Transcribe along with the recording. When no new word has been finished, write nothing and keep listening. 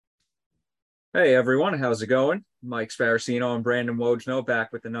Hey everyone, how's it going? Mike Sparacino and Brandon Wojno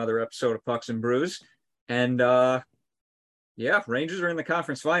back with another episode of Pucks and Brews. And yeah, Rangers are in the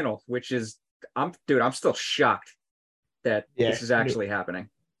conference final, which is I'm still shocked that Yeah, this is actually happening.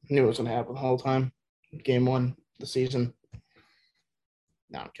 knew it was gonna happen the whole time. Game one, the season.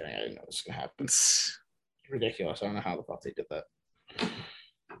 No, I'm kidding. I didn't know this was gonna happen. Ridiculous. I don't know how the fuck they did that.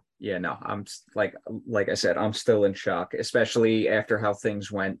 Yeah, no, like I said, I'm still in shock, especially after how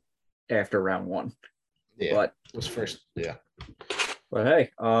things went after round one. Yeah, But it was first. Yeah.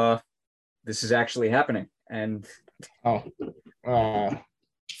 hey, this is actually happening. And Oh, uh,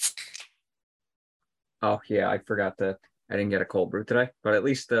 oh yeah, I didn't get a cold brew today, but at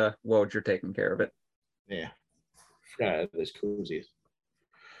least Woj, you're taking care of it. yeah. Forgot those koozies.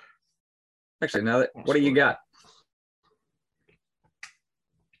 Actually, what do you got?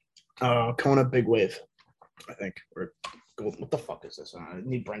 Kona Big Wave. I think or Gold. What the fuck is this? I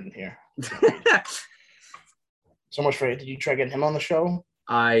need Brendan here. So much for it. Did you try getting him on the show?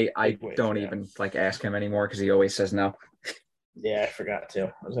 I Wave, don't yeah. even like ask him anymore because he always says no. Yeah, I forgot to.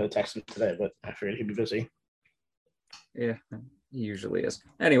 I was gonna text him today, but I figured he'd be busy. Yeah, he usually is.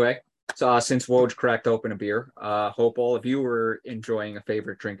 Anyway, so since Woj cracked open a beer, hope all of you are enjoying a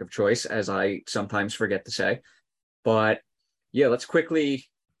favorite drink of choice, as I sometimes forget to say. But yeah, let's quickly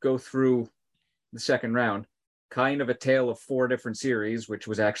go through the second round. Kind of a tale of four different series, which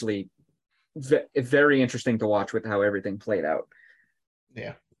was actually very interesting to watch with how everything played out.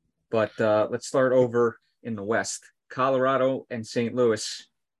 Yeah. But let's start over in the West. Colorado and St. Louis.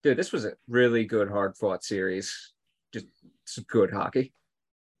 Dude, this was a really good, hard fought series. Just some good hockey.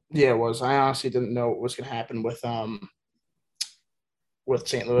 Yeah, it was. I honestly didn't know what was gonna happen with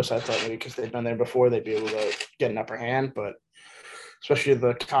St. Louis. I thought maybe because they've been there before, they'd be able to get an upper hand, but especially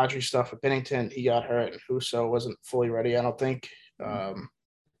the Kadri stuff with Binnington, he got hurt, and Husso wasn't fully ready. I don't think.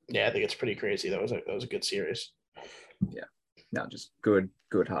 Yeah, I think it's pretty crazy. That was a good series. Yeah, no, just good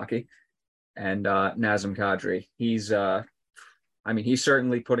hockey. And Nazem Kadri, he's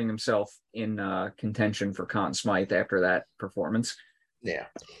certainly putting himself in contention for Conn Smythe after that performance. Yeah,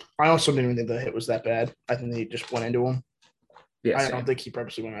 I also didn't think the hit was that bad. I think they just went into him. Yeah, I don't same. think he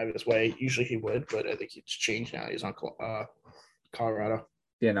purposely went out of his way. Usually he would, but I think it's changed now. He's on Colorado.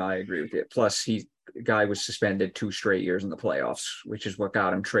 Yeah, no, I agree with you. Plus, guy was suspended 2 straight years in the playoffs, which is what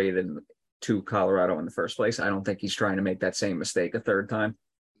got him traded to Colorado in the first place. I don't think he's trying to make that same mistake a third time.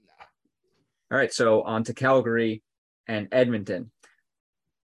 All right, so on to Calgary and Edmonton.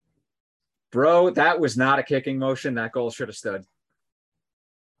 Bro, that was not a kicking motion. That goal should have stood.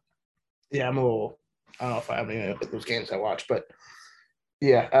 Yeah, I'm a little. I don't know if I have any of those games I watch, but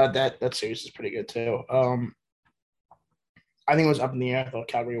yeah, that series is pretty good too. I think it was up in the air. I thought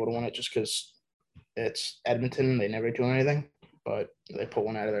Calgary would have won it just because it's Edmonton. They never do anything, but they pull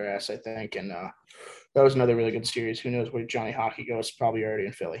one out of their ass, I think. And that was another really good series. Who knows where Johnny Hockey goes? Probably already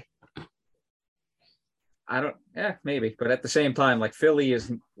in Philly. I don't, maybe. But at the same time, like Philly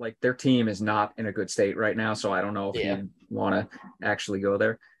is like their team is not in a good state right now. So I don't know if Yeah. you want to actually go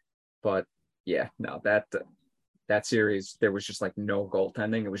there. But yeah, no, that series, there was just like no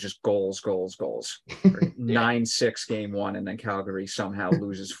goaltending. It was just goals, goals, goals. Yeah. 9-6 game one, and then Calgary somehow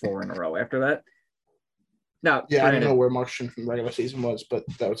loses four in a row after that. Now, Yeah, I don't know granted, where Marchand from the regular season was, but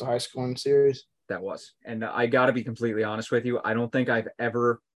that was a high scoring series. that was. And I got to be completely honest with you. I don't think I've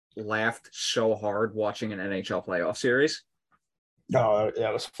ever laughed so hard watching an NHL playoff series. No,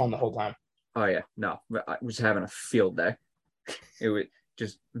 that was fun the whole time. Oh, yeah. No, I was having a field day. It was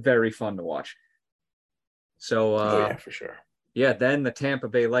just very fun to watch. So, Oh yeah, for sure. yeah, then the Tampa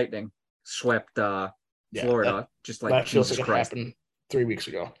Bay Lightning swept Yeah, Florida, just like that feels Jesus like it Christ. happened 3 weeks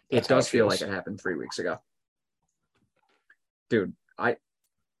ago. It That's how does it feel like feels. it happened 3 weeks ago. Dude,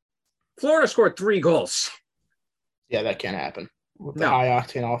 Florida scored 3 goals. Yeah, that can't happen with the No, high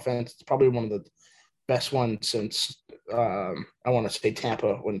octane offense. It's probably one of the best ones since I want to say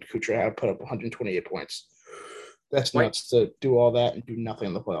Tampa when Kucherov had put up 128 points. That's wait. nuts to do all that and do nothing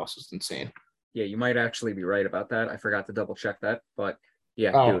in the playoffs. It's insane. Yeah, you might actually be right about that. I forgot to double check that. But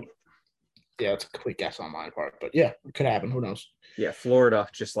yeah, Oh, dude. yeah, it's a complete guess on my part, but yeah, it could happen. Who knows? Yeah, Florida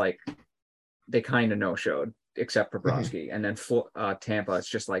just like they kind of no showed except for Mm-hmm. Bronski. And then Tampa, it's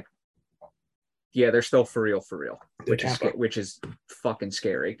just like, yeah, they're still for real, They're Tampa. which is fucking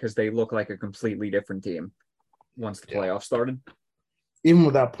scary because they look like a completely different team once the Yeah, playoffs started. even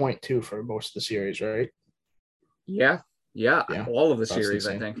without point two for most of the series, right? Yeah, yeah, Yeah, all of the that's series,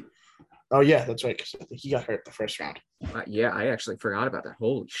 I insane. think. Oh yeah, that's right. Because I think he got hurt the first round. Yeah, I actually forgot about that.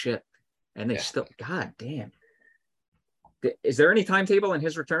 Holy shit! And they Yeah, still, god damn. Is there any timetable in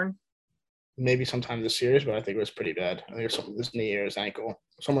his return? maybe sometime this series, but I think it was pretty bad. I think it was something this knee or his ankle,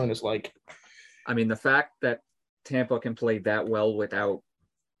 somewhere in his leg. I mean, the fact that Tampa can play that well without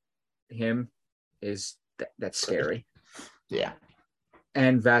him is that's scary. Yeah.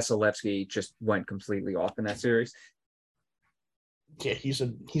 And Vasilevsky just went completely off in that series. Yeah, he's a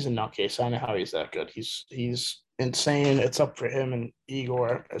nutcase. I know how he's that good. He's insane. It's up for him and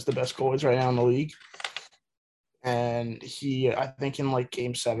Igor as the best goalies right now in the league. And I think in like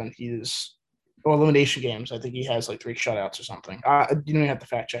game 7, elimination games, I think he has like 3 shutouts or something. You don't have to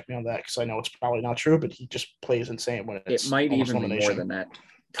fact check me on that because I know it's probably not true, but he just plays insane when it's it might even be more than that.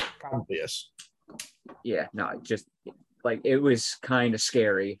 Probably is. Yeah, no, just like it was kind of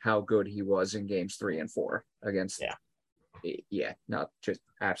scary how good he was in games 3 and 4 against. Yeah, no, just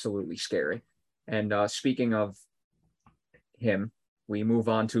absolutely scary. And speaking of him, we move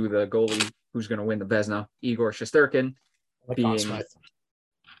on to the goalie who's going to win the Vezina, Igor Shesterkin.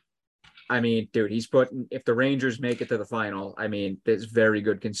 I mean, dude, if the Rangers make it to the final, I mean, there's very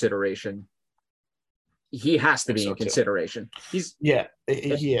good consideration. He has to be in consideration. He's out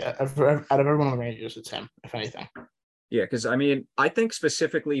of everyone on the Rangers, it's him, if anything. Yeah, because I mean, I think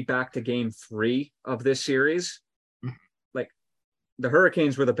specifically back to game 3 of this series, like the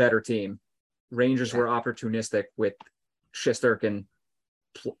Hurricanes were the better team. Rangers were opportunistic with Shesterkin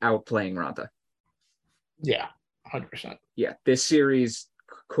outplaying Raanta. Yeah, 100%. Yeah, this series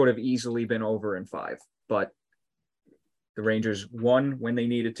could have easily been over in 5, but the Rangers won when they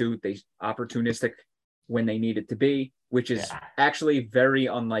needed to. They opportunistic when they needed to be, which is actually very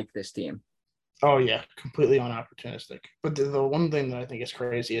unlike this team. Oh yeah, completely unopportunistic. But the one thing that I think is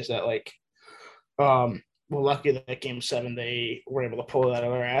crazy is that we're lucky that game 7 they were able to pull it out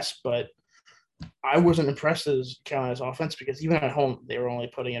of their ass, but I wasn't impressed as Carolina's offense because even at home they were only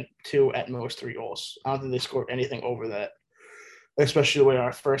putting in 2 at most 3 goals. I don't think they scored anything over that, especially the way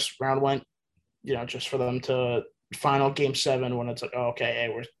our first round went. Just for them to final game 7 when it's like, oh, okay,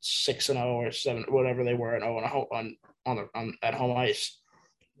 hey, we're 6-0 or 7, whatever they were, and on at home ice,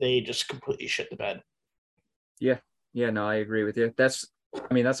 they just completely shit the bed. Yeah, no, I agree with you. That's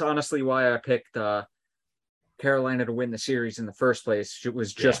honestly why I picked Carolina to win the series in the first place. It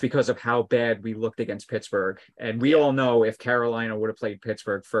was just because of how bad we looked against Pittsburgh. And we all know if Carolina would have played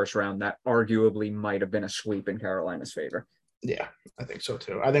Pittsburgh first round, that arguably might have been a sweep in Carolina's favor. Yeah, I think so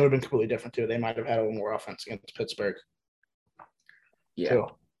too. I think it would have been completely different too. They might have had a little more offense against Pittsburgh. Yeah. Too.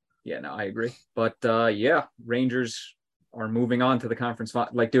 Yeah, no, I agree. But Rangers are moving on to the conference.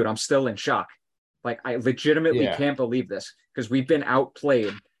 Like, dude, I'm still in shock. Like, I legitimately can't believe this because we've been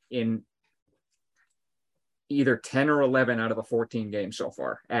outplayed in either 10 or 11 out of the 14 games so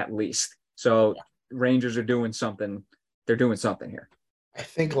far, at least. So Rangers are doing something. They're doing something here. I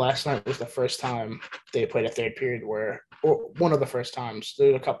think last night was the first time they played a third period or one of the first times.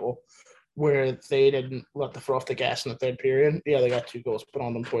 There's a couple where they didn't let the foot off the gas in the third period. Yeah, they got 2 goals put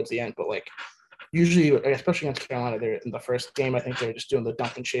on them towards the end, but usually, especially against Carolina, they're in the first game. I think they were just doing the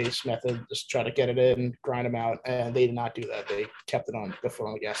dump and chase method, just try to get it in, grind them out, and they did not do that. They kept it on the foot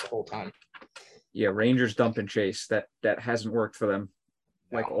on the gas the whole time. Yeah, Rangers dump and chase that hasn't worked for them.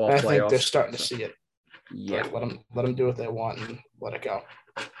 All I playoffs. think they're starting to see it. Yeah, let them do what they want and let it go.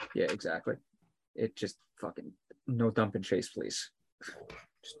 Yeah, exactly. It just fucking no dump and chase, please.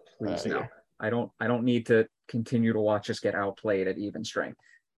 Just please no. I don't need to continue to watch us get outplayed at even strength.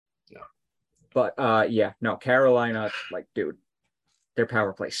 No. But Carolina, dude, their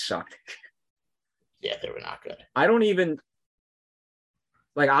power play sucked. Yeah, they were not good. I don't even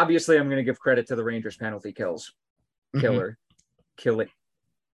obviously I'm gonna give credit to the Rangers penalty kills. Killing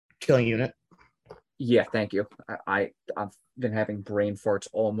unit. Yeah, thank you. I've been having brain farts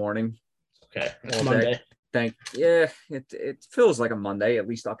all morning. Okay, it's Monday. It feels like a Monday, at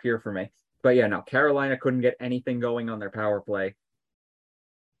least up here for me. But Carolina couldn't get anything going on their power play.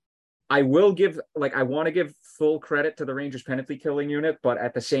 I will give, I want to give full credit to the Rangers penalty killing unit, but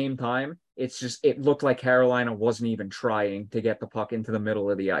at the same time, it looked like Carolina wasn't even trying to get the puck into the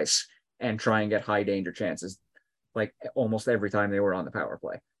middle of the ice and try and get high danger chances, almost every time they were on the power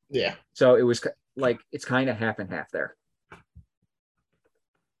play. Yeah. So it was it's kind of half and half there.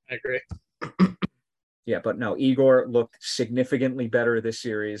 I agree. Yeah, but no, Igor looked significantly better this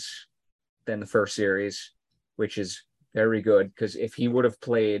series than the first series, which is very good because if he would have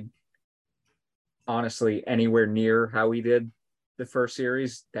played honestly anywhere near how he did the first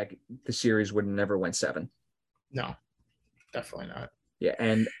series, that the series would have never went 7. No, definitely not. Yeah,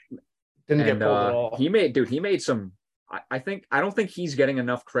 and didn't get pulled at all. He made some. I don't think he's getting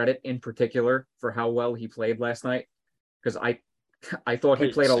enough credit in particular for how well he played last night because I thought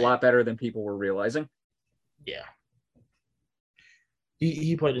he played a lot better than people were realizing. Yeah.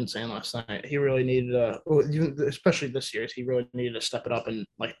 He played insane last night. He really needed especially this series, he really needed to step it up and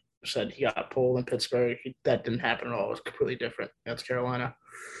said he got pulled in Pittsburgh. That didn't happen at all. It was completely different against Carolina.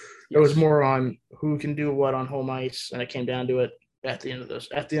 It was Yes. more on who can do what on home ice, and it came down to it at the end of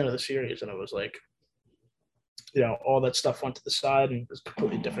the series, and it was like, all that stuff went to the side, and it was a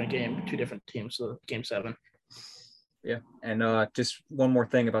completely different game, two different teams. So game 7. Yeah. And just one more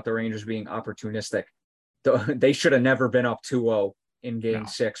thing about the Rangers being opportunistic. They should have never been up 2-0 in game No.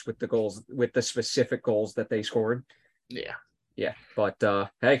 6 with the specific goals that they scored. Yeah. Yeah. But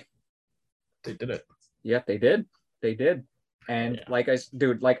hey, they did it. Yeah, they did. They did. And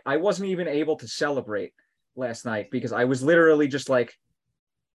I wasn't even able to celebrate last night because I was literally just like,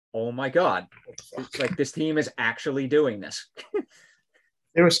 oh my God, it's like this team is actually doing this.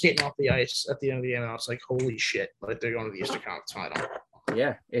 They were skating off the ice at the end of the game, and I was like, holy shit, like they're going to the Eastern Conference Final.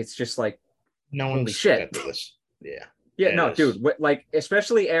 Yeah, it's just like, no holy one's shit. This. Yeah. Yeah, no, dude, like,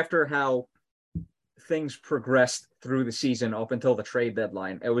 especially after how things progressed through the season up until the trade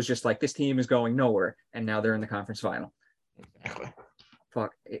deadline, it was just like, this team is going nowhere, and now they're in the conference final. Exactly.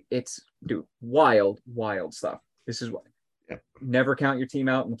 Fuck, it's, dude, wild stuff. This is what. Yep. Never count your team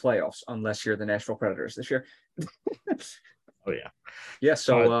out in the playoffs unless you're the Nashville Predators this year. Oh, yeah. Yeah,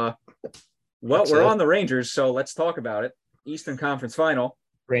 so, we're on the Rangers, so let's talk about it. Eastern Conference Final.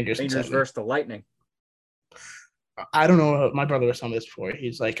 Rangers versus the Lightning. I don't know. My brother was telling me this before.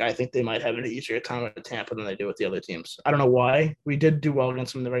 He's like, I think they might have an easier time at Tampa than they do with the other teams. I don't know why. We did do well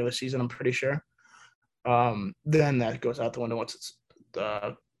against them in the regular season, I'm pretty sure. Then that goes out the window once it's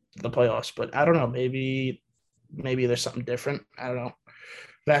the playoffs. But I don't know. Maybe there's something different. I don't know.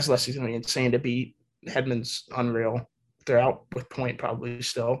 Vasilevskiy's going to be insane to beat. Hedman's unreal. They're out with Point probably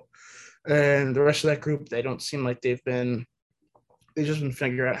still. And the rest of that group, they don't seem like they've just been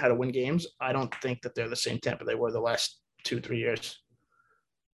figuring out how to win games. I don't think that they're the same Tampa they were the last 2-3 years.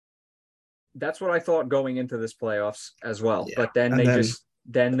 That's what I thought going into this playoffs as well. Yeah. But then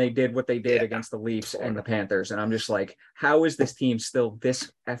they did what they did against the Leafs and the Panthers. And I'm just like, how is this team still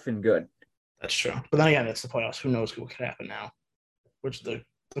this effing good? That's true. But then again, it's the playoffs. Who knows what could happen now? Which is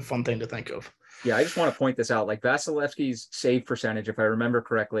the fun thing to think of. Yeah, I just want to point this out. Like, Vasilevskiy's save percentage, if I remember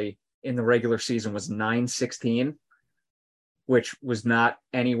correctly, in the regular season was .916, which was not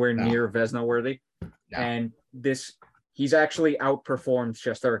anywhere near Vezina worthy. No. And he's actually outperformed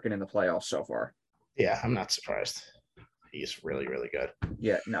Shesterkin in the playoffs so far. Yeah, I'm not surprised. He's really, really good.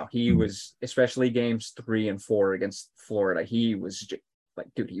 Yeah, no, he was, especially games 3 and 4 against Florida. He was like,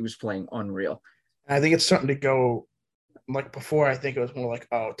 dude, he was playing unreal. I think it's starting to go like before. I think it was more like,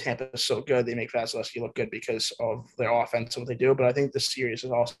 oh, Tampa is so good. They make Vasilevskiy look good because of their offense and what they do. But I think this series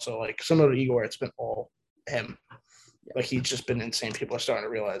is also like similar to Igor. It's been all him. Like, he's just been insane. People are starting to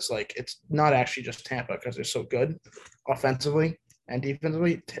realize, like, it's not actually just Tampa because they're so good offensively and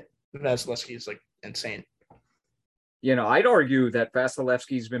defensively. Vasilevskiy is, like, insane. I'd argue that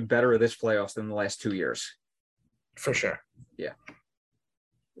Vasilevskiy's been better this playoffs than the last 2 years. For sure. Yeah.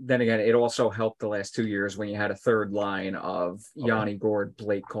 Then again, it also helped the last 2 years when you had a third line of Yanni Gourde,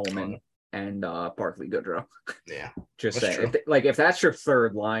 Blake Coleman, and Barclay Goodrow. Yeah. Just saying. If that's your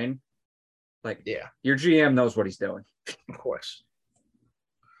third line, your GM knows what he's doing. Of course.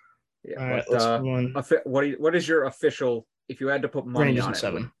 Yeah. All right, let's move on. What is your official, if you had to put money Rangers on in it?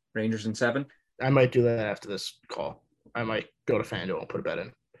 7. Rangers in 7? I might do that after this call. I might go to FanDuel and put a bet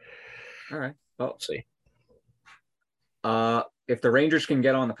in. All right. Well, see. If the Rangers can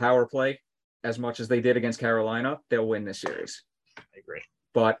get on the power play as much as they did against Carolina, they'll win this series. I agree.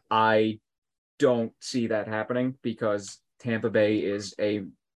 But I don't see that happening because Tampa Bay is a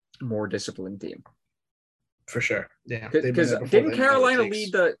more disciplined team. For sure. Yeah. Because didn't Carolina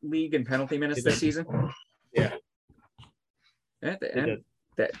lead the league in penalty minutes this season? Yeah. And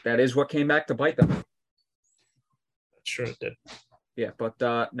that is what came back to bite them. Sure it did. Yeah, but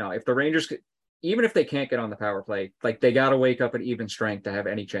no, if the Rangers, even if they can't get on the power play, like, they got to wake up at even strength to have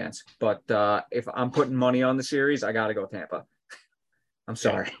any chance. But if I'm putting money on the series, I got to go Tampa. I'm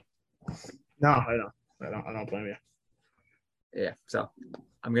sorry. No, I don't blame you. Yeah, so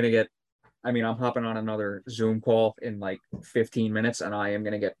I'm hopping on another Zoom call in like 15 minutes, and I am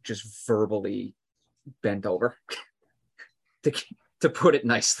going to get just verbally bent over to put it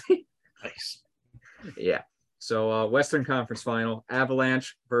nicely. Nice. Yeah. So Western Conference Final,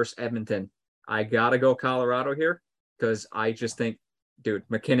 Avalanche versus Edmonton. I got to go Colorado here because I just think, dude,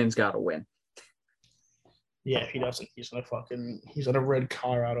 McKinnon's got to win. Yeah, if he doesn't, he's going to rid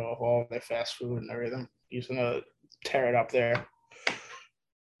Colorado of all their fast food and everything. He's going to tear it up there.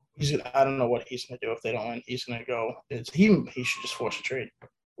 I don't know what he's going to do if they don't win. He's going to go. He should just force a trade.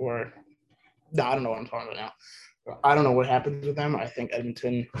 Or, no, I don't know what I'm talking about now. I don't know what happens with them. I think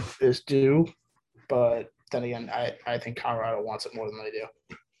Edmonton is due, but then again, I think Colorado wants it more than they do.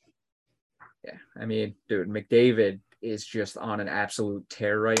 Yeah, I mean, dude, McDavid is just on an absolute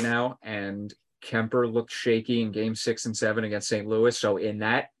tear right now, and Kemper looked shaky in game 6 and 7 against St. Louis. So in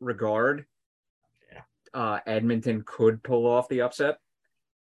that regard, Yeah. Edmonton could pull off the upset.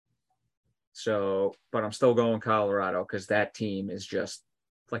 So, but I'm still going Colorado because that team is just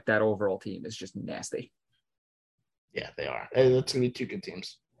like that overall team is just nasty. Yeah, they are. That's gonna be two good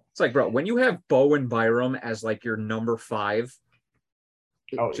teams. It's like, bro, when you have Bo and Byram as like your number 5,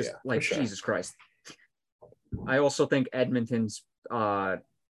 just like sure. Jesus Christ. I also think Edmonton's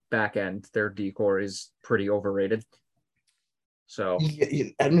back end, their decor is pretty overrated. So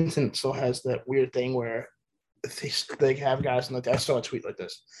Edmonton still has that weird thing where they have guys in the. I saw a tweet like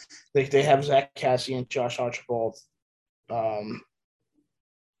this. They have Zach Kassian, Josh Archibald, and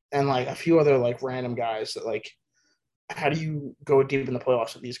like a few other like random guys that like. How do you go deep in the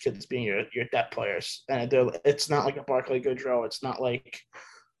playoffs with these kids being your depth players? And it's not like a Barclay Goodrow. It's not like,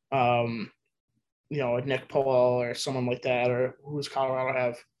 a Nick Paul or someone like that, or who's Colorado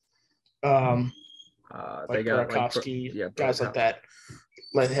have? Like Burakovsky, guys like that,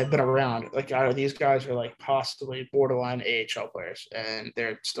 like have been around. Like these guys are like possibly borderline AHL players, and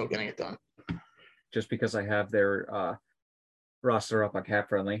they're still getting it done. Just because I have their roster up on Cap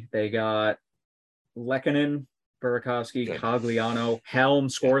Friendly, they got Lehkonen, Burakovsky, Cogliano. Helm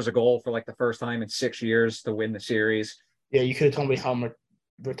scores a goal for like the first time in 6 years to win the series. Yeah, you could have told me Helm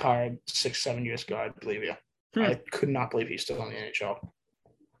retired 6-7 years ago. I'd believe you. I could not believe he's still in the NHL.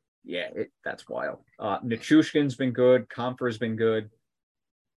 Yeah, that's wild. Nichushkin's been good. Comfer's been good.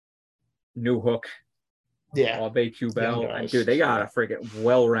 Newhook. Yeah. Abe Kubel. Dude, they got a freaking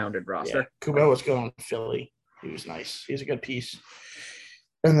well-rounded roster. Yeah. Kubel was good on Philly. He was nice. He's a good piece.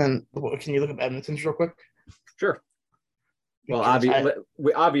 And then, can you look up Edmonton's real quick? Sure. Well,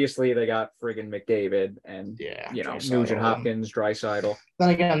 obviously they got friggin' McDavid and Nugent Hopkins, Draisaitl. Then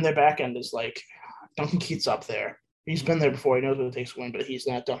again, their back end is like Duncan Keith's up there. He's been there before. He knows what it takes to win, but he's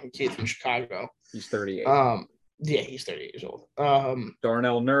not Duncan Keith from Chicago. He's 38. Yeah, he's 38 years old.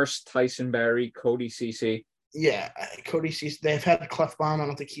 Darnell Nurse, Tyson Barrie, Cody Ceci. Yeah, Cody Ceci. They've had Clefbaum. I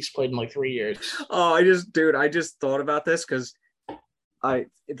don't think he's played in like 3 years. Oh, I just thought about this because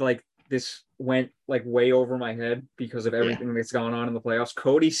this went like way over my head because of everything that's gone on in the playoffs.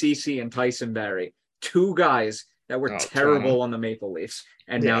 Cody Ceci and Tyson Barrie, 2 guys that were terrible on the Maple Leafs,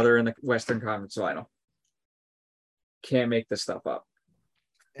 and now they're in the Western Conference Final. Can't make this stuff up.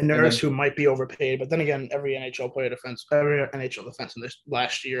 And Nurse, who might be overpaid, but then again, every NHL defense in this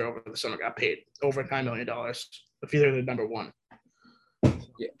last year over the summer got paid over $9 million. If either they're number 1.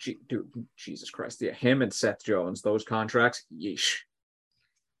 Yeah, dude, Jesus Christ. Yeah, him and Seth Jones, those contracts, yeesh.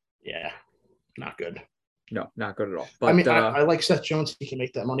 Yeah, not good. No, not good at all. But, I mean, I like Seth Jones. He can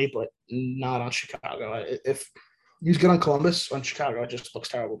make that money, but not on Chicago. If he's good on Columbus, on Chicago, it just looks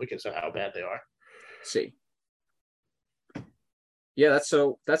terrible because of how bad they are. See. Yeah,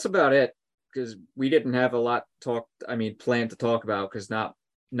 that's about it because we didn't have a lot planned to talk about because not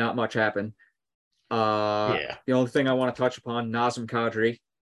much happened. The only thing I want to touch upon, Nazem Kadri.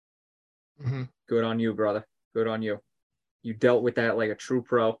 Mm-hmm. Good on you, brother. Good on you. You dealt with that like a true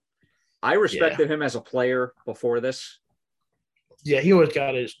pro. I respected him as a player before this. Yeah, he always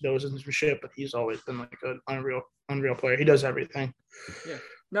got his nose in some shit, but he's always been like an unreal player. He does everything. Yeah.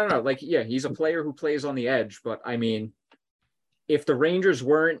 No. He's a player who plays on the edge, but I mean, if the Rangers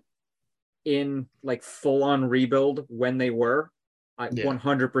weren't in like full on rebuild when they were, I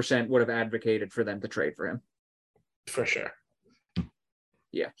 100% would have advocated for them to trade for him. For sure.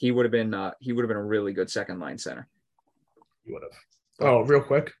 Yeah, he would have been a really good second line center. He would have. Oh, real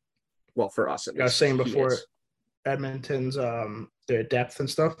quick. Well, for us, at least. I was saying before Edmonton's their depth and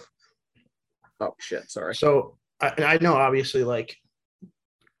stuff. Oh shit! Sorry. So I know obviously like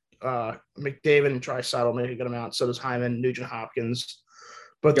McDavid and Draisaitl make a good amount. So does Hyman, Nugent Hopkins.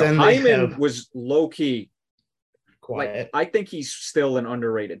 But then Hyman was low key quiet. Like, I think he's still an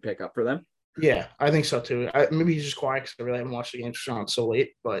underrated pickup for them. Yeah, I think so too. Maybe he's just quiet because I really haven't watched the games on so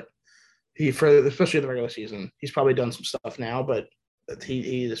late. But especially the regular season, he's probably done some stuff now. But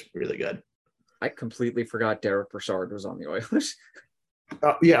he is really good. I completely forgot Derek Brassard was on the Oilers.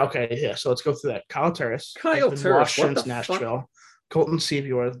 Yeah, okay, yeah. So let's go through that. Kyle Turris has been washed since Nashville. Fuck? Colton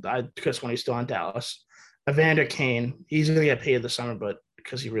Sevior, because when he's still in Dallas. Evander Kane, he's going to get paid this summer, but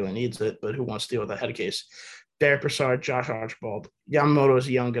because he really needs it. But who wants to deal with that head case? Derek Brassard, Josh Archibald. Yamamoto is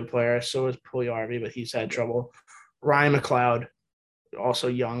a young, good player. So is Puljujärvi, but he's had trouble. Ryan McLeod, also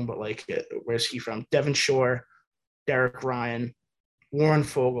young, but like, where's he from? Devon Shore, Derek Ryan, Warren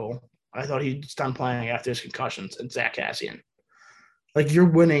Fogle. I thought he's done playing after his concussions, and Zach Kassian. Like, you're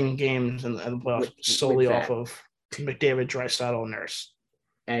winning games in the playoffs solely off of McDavid, Draisaitl, and Nurse.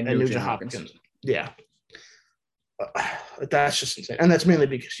 and and Nugent Nugent Hopkins. Hopkins. Yeah. That's just insane. And that's mainly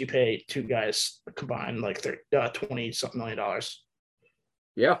because you pay two guys combined like 20 something $million.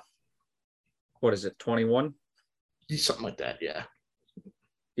 Yeah. What is it? 21? Something like that. Yeah.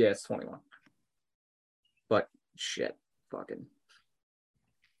 Yeah, it's 21. But shit, fucking.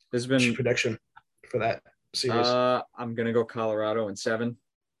 This has What's your been prediction for that series? I'm gonna go Colorado in 7.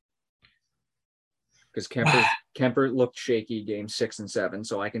 Because Kemper looked shaky game 6 and 7,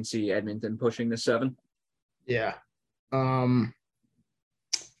 so I can see Edmonton pushing the 7. Yeah.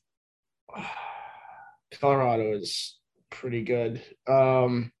 Colorado is pretty good.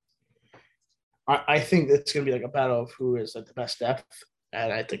 I think it's gonna be like a battle of who is like the best depth,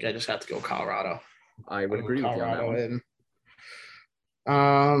 and I think I just have to go Colorado. I would agree with you on that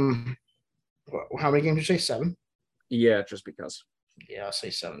one. How many games did you say? 7? Yeah, just because. Yeah, I'll say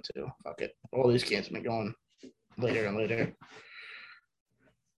 7 too. Fuck it. All these games have been going later and later.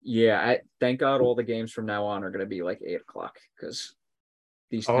 Yeah, thank God all the games from now on are going to be like 8 o'clock because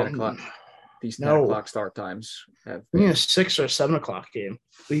these 10 o'clock start times have been a 6 or 7 o'clock game,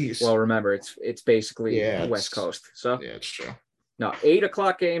 please. Well, remember it's basically West Coast, so yeah, it's true. No, 8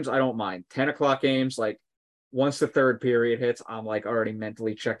 o'clock games I don't mind. 10 o'clock games, like once the third period hits, I'm like already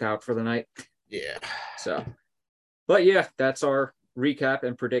mentally checked out for the night. Yeah. So, but yeah, that's our recap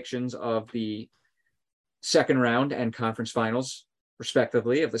and predictions of the second round and conference finals,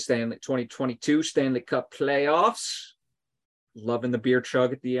 respectively, of the 2022 Stanley Cup playoffs. Loving the beer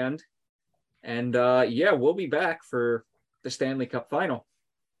chug at the end. And yeah, we'll be back for the Stanley Cup final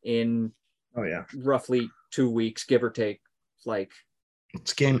in roughly 2 weeks, give or take. Like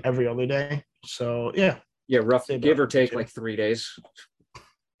it's game every other day. So yeah. Yeah, roughly give or take like 3 days.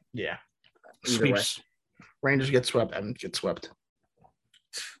 Yeah. Sweeps. Way. Rangers get swept, Evans get swept.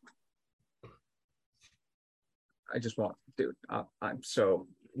 I just want, dude, I'm so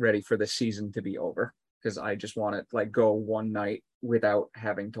ready for the season to be over because I just want to like go one night without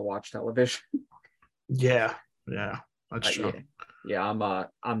having to watch television. Yeah, that's true. Yeah,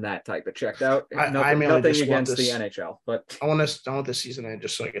 I'm that type of checked out. Nothing against the NHL, but I want this season end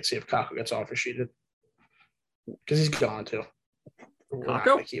just so I can see if Kakko gets offer sheeted because he's gone too. We're not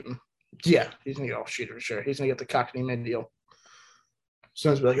gonna keep him. Yeah, he's gonna get off sheeted for sure. He's gonna get the Kotkaniemi mid deal.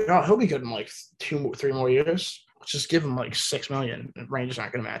 So it's like, oh, he'll be good in like 3 more years. Let's just give him like $6 million. Rangers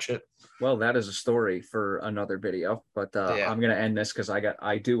aren't gonna match it. Well, that is a story for another video, but I'm gonna end this because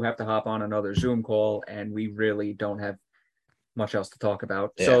I do have to hop on another Zoom call, and we really don't have much else to talk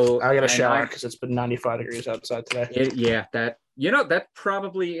about. Yeah. So I got a shower because it's been 95 degrees outside today. That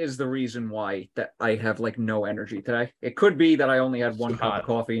probably is the reason why that I have like no energy today. It could be that I only had 1 cup of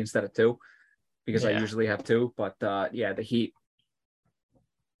coffee instead of 2 because I usually have 2, but the heat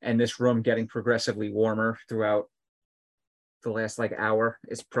and this room getting progressively warmer throughout the last like hour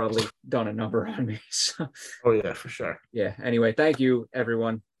is probably done a number on me. So, oh yeah, for sure. Yeah. Anyway, thank you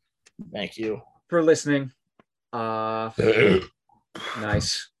everyone. Thank you for listening.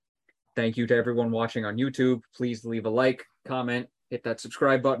 Nice. Thank you to everyone watching on YouTube. Please leave a like, comment, hit that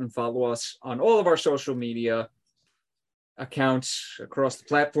subscribe button, follow us on all of our social media accounts across the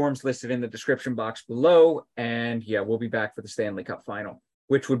platforms listed in the description box below. And yeah, we'll be back for the Stanley Cup final,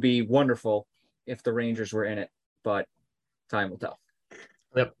 which would be wonderful if the Rangers were in it, but time will tell.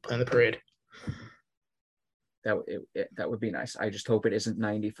 Yep, and the parade. That would be nice. I just hope it isn't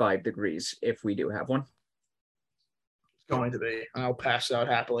 95 degrees if we do have one. It's going to be. I'll pass out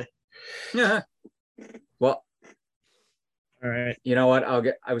happily. Yeah. Well, all right. You know what?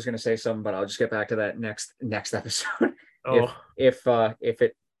 I was going to say something, but I'll just get back to that next episode. Oh. if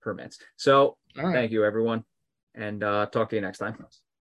it permits. So thank you everyone, and talk to you next time.